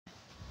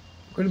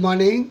Good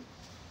morning.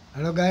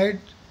 Hello guys.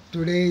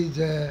 Today is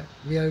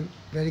we are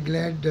very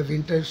glad the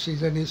winter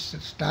season is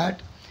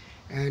start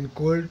and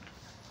cold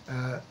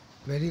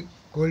very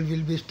cold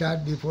will be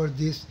start before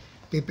this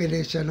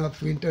preparation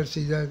of winter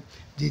season.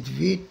 This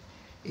wheat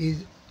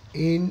is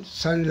in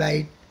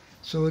sunlight,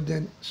 so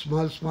then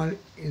small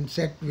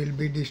insect will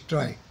be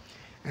destroyed,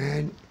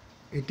 and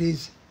it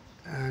is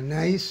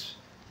nice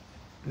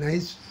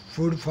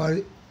food for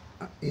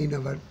in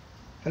our.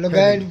 Hello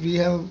guys, we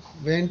have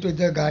went to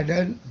the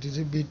garden. This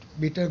is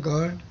bitter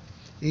gourd.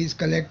 Is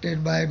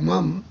collected by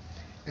mum,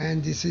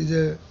 and this is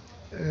a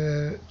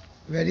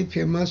very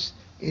famous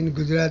in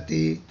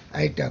Gujarati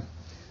item.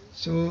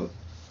 So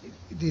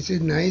this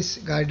is nice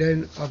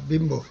garden of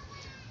Bimbo.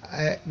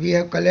 We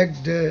have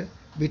collected the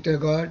bitter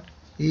gourd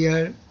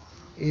here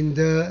in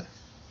the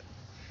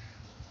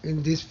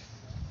in this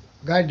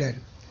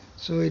garden.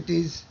 So it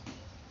is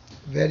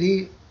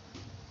very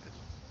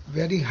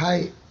very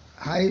high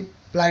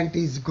plant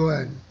is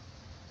gone.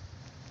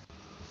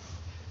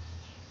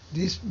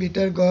 This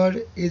bitter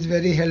gourd is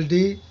very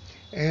healthy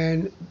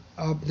and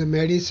of the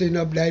medicine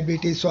of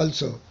diabetes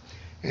also,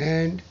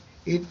 and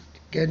it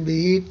can be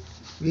eat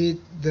with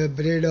the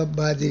bread of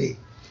bajri.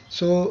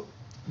 So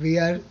we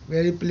are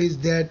very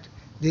pleased that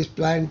this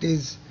plant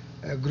is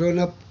grown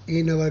up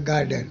in our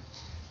garden.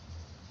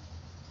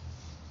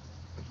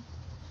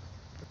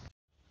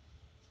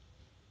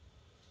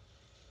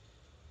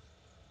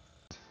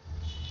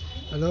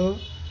 Hello,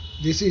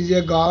 this is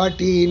a guava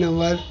tea in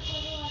our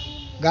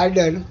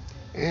garden,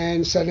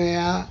 and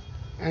Sanaya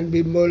and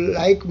Bimbo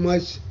like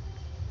much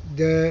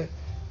the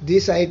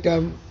this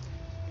item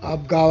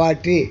of guava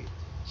tree.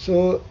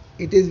 So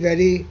it is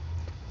very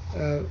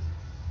uh,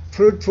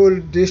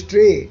 fruitful this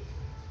tree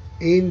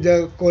in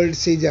the cold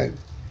season.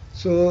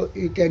 So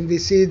you can be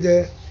see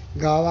the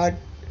guava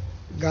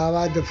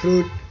the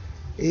fruit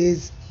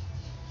is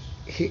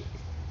he,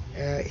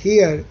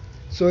 here.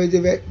 So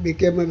it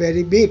became a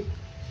very big,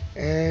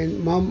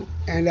 and mom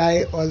and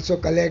I also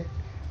collect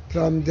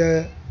from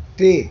the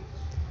tree.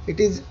 It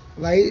is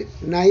very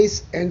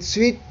nice and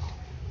sweet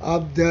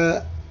of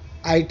the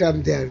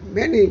item there.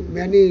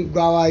 Many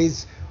guava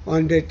is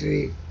on the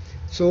tree.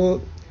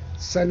 So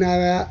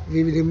Sanaya,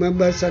 we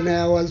remember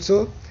Sanaya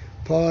also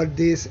for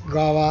this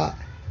guava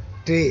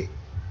tree.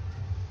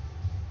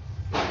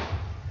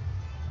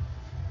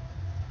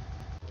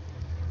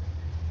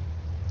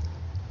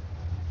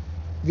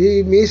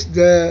 We miss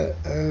the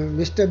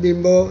Mr.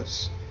 Bimbo,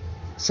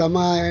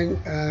 Sama and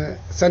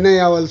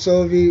Sanaya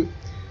also. We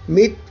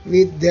meet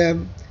with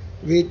them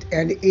with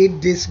and eat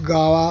this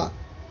guava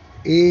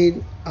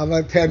in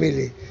our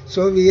family.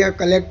 So we are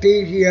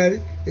collecting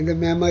here in the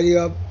memory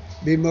of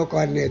Bimbo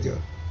Cornejo.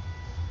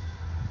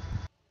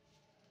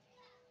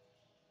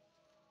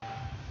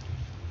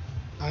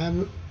 I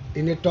am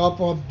in the top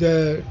of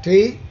the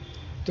tree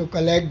to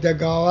collect the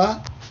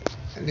guava,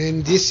 and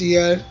then this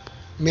year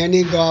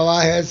many guava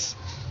has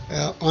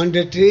on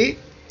the tree,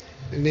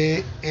 and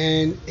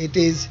it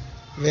is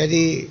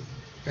very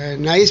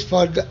nice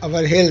for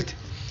our health.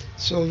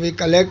 So we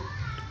collect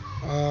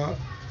uh,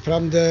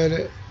 from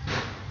the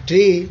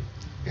tree,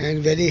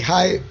 and very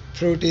high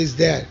fruit is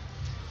there.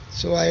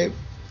 So I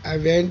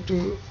went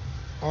to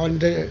on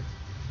the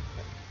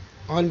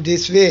on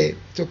this way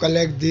to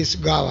collect this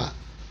guava.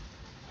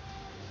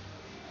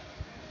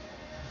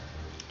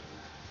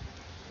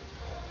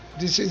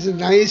 This is a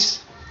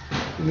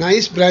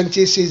nice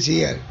branches is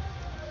here.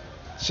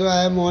 So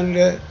I am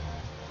on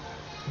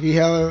we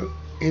have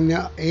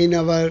in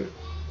our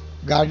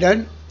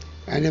garden,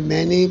 and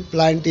many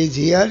plant is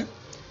here.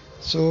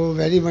 So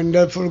very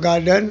wonderful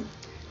garden,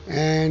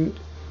 and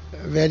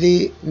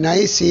very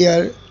nice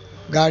here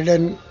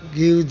garden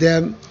give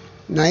them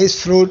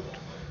nice fruit,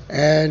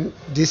 and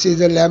this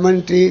is a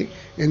lemon tree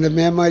in the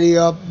memory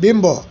of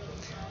Bimbo.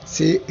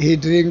 See, he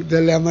drink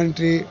the lemon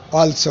tree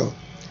also.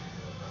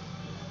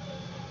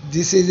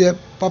 This is a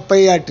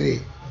papaya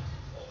tree.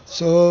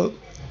 So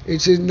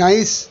it is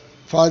nice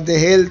for the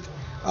health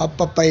of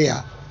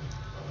papaya.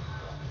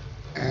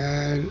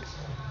 And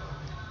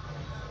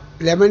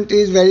lemon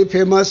tea is very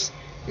famous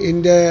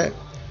in the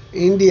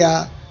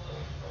India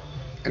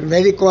and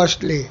very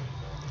costly.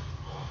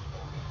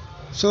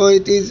 So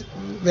it is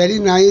very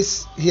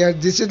nice here.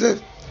 This is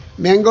the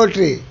mango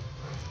tree.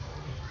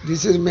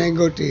 This is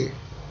mango tree.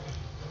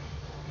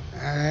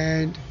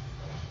 And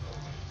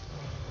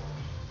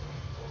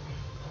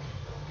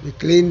we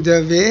clean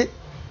the way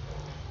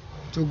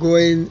to go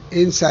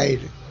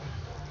inside.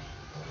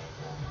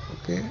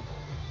 Okay.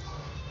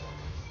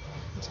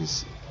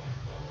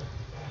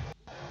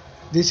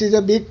 This is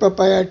a big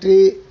papaya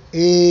tree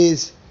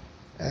is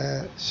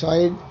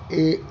soil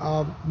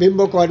of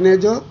Bimbo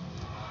Cornejo,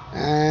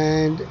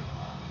 and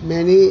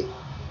many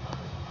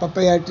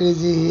papaya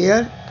trees is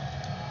here,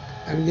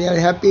 and we are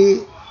happy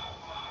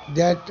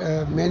that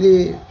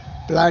many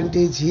plant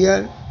is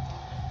here,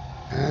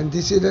 and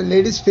this is a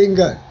lady's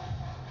finger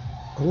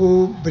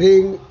who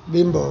bring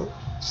Bimbo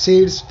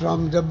seeds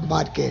from the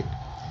market.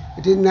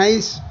 It is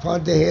nice for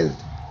the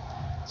health.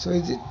 So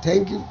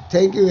thank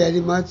you very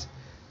much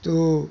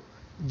to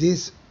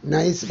this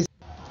nice,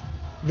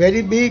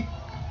 very big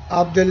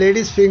of the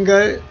lady's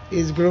finger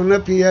is grown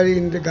up here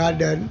in the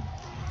garden,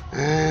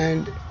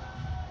 and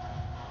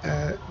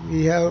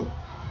we have,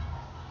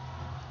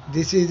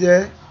 this is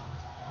a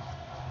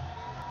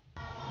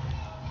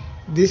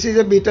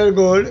bitter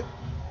gourd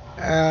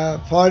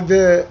for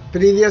the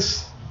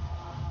previous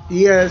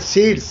year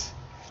seeds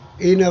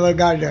in our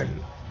garden.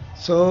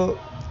 So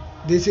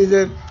this is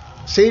a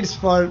seeds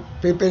for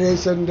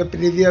preparation the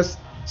previous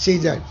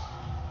season.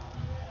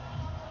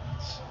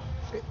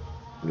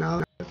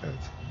 Now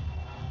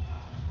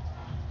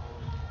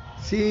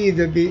see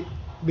the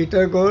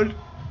bitter gourd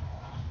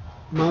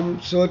mom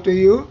show to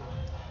you,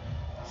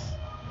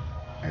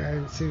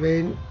 and she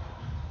went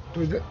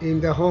to the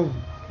in the home.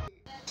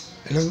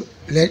 Hello,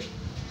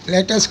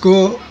 let us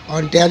go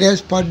on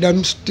terrace for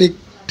drumstick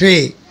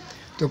tree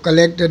to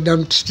collect the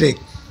drumstick.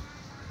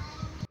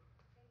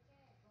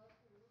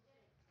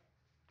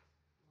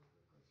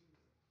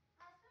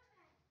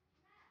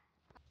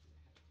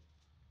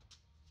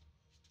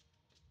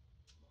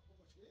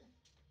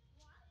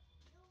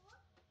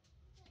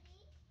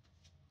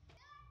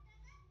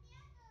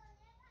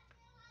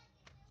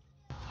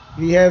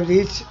 We have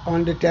reached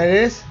on the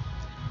terrace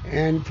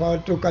and for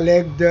to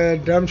collect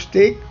the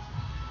drumstick,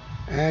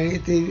 and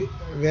it is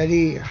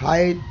very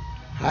high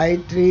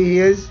tree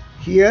is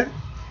here,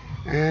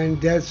 and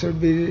there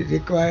should be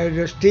required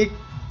a stick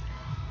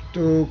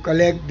to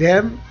collect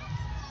them,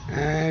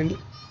 and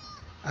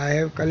I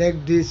have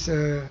collect this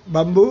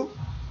bamboo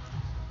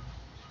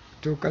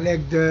to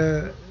collect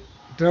the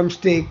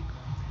drumstick,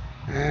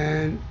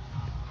 and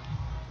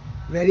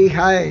very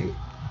high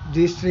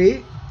this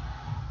tree,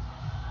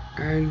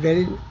 and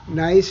very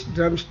nice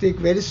drumstick,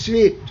 very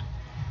sweet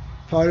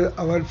for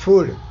our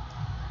food.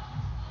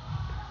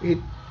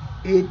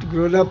 It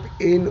grown up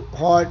in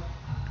hot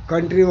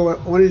country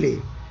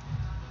only.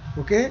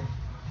 Okay.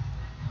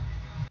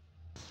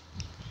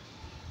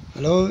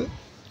 Hello,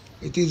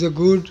 it is a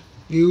good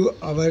view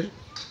our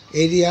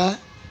area,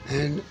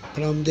 and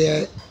from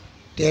the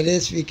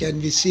terrace we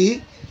can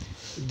see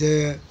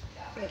the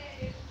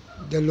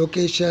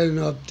location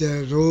of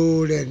the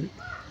road and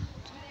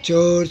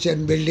church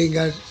and building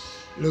are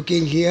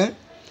looking here.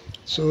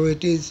 So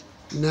it is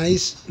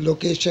nice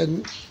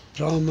location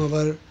from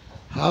our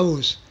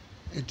house.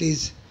 It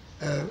is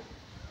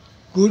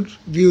good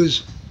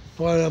views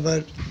for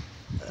our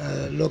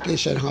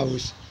location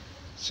house.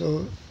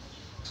 So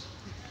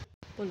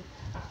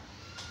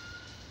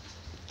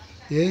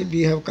here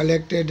we have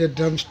collected a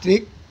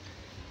drumstick,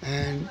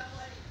 and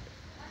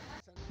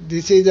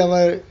this is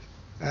our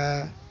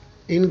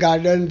in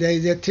garden. There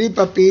is a 3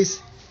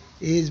 puppies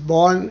is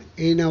born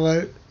in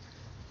our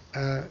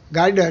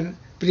garden.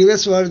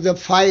 Previous was the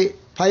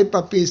five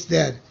puppies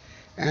there,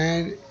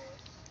 and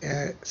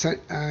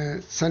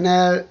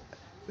Sanal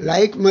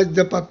like much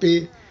the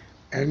puppy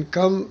and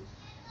come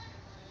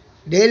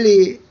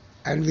daily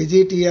and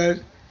visit here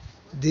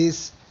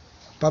these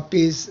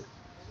puppies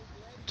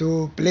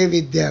to play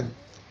with them.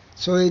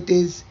 So it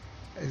is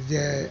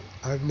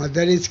our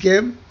mother is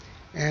came,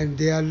 and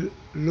they are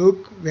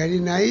look very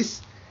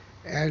nice,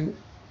 and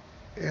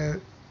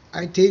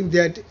I think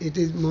that it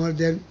is more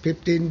than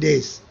 15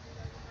 days.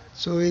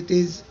 So it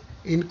is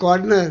in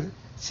corner.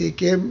 She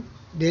came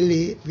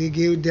daily. We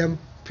give them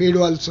feed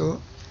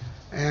also,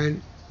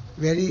 and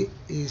very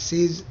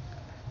she's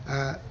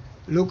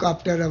look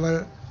after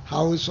our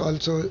house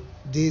also.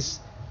 This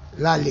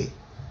Lali.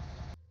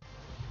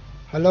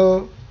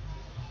 Hello,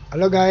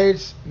 hello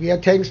guys. We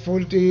are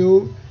thankful to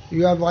you.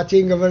 You are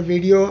watching our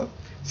video,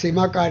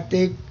 Seema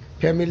Karthik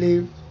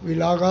Family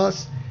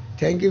Vloggers.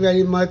 Thank you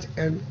very much,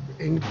 and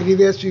in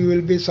previous you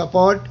will be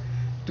support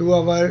to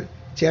our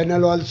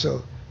channel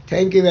also.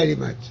 Thank you very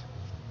much.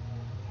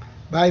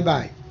 Bye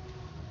bye.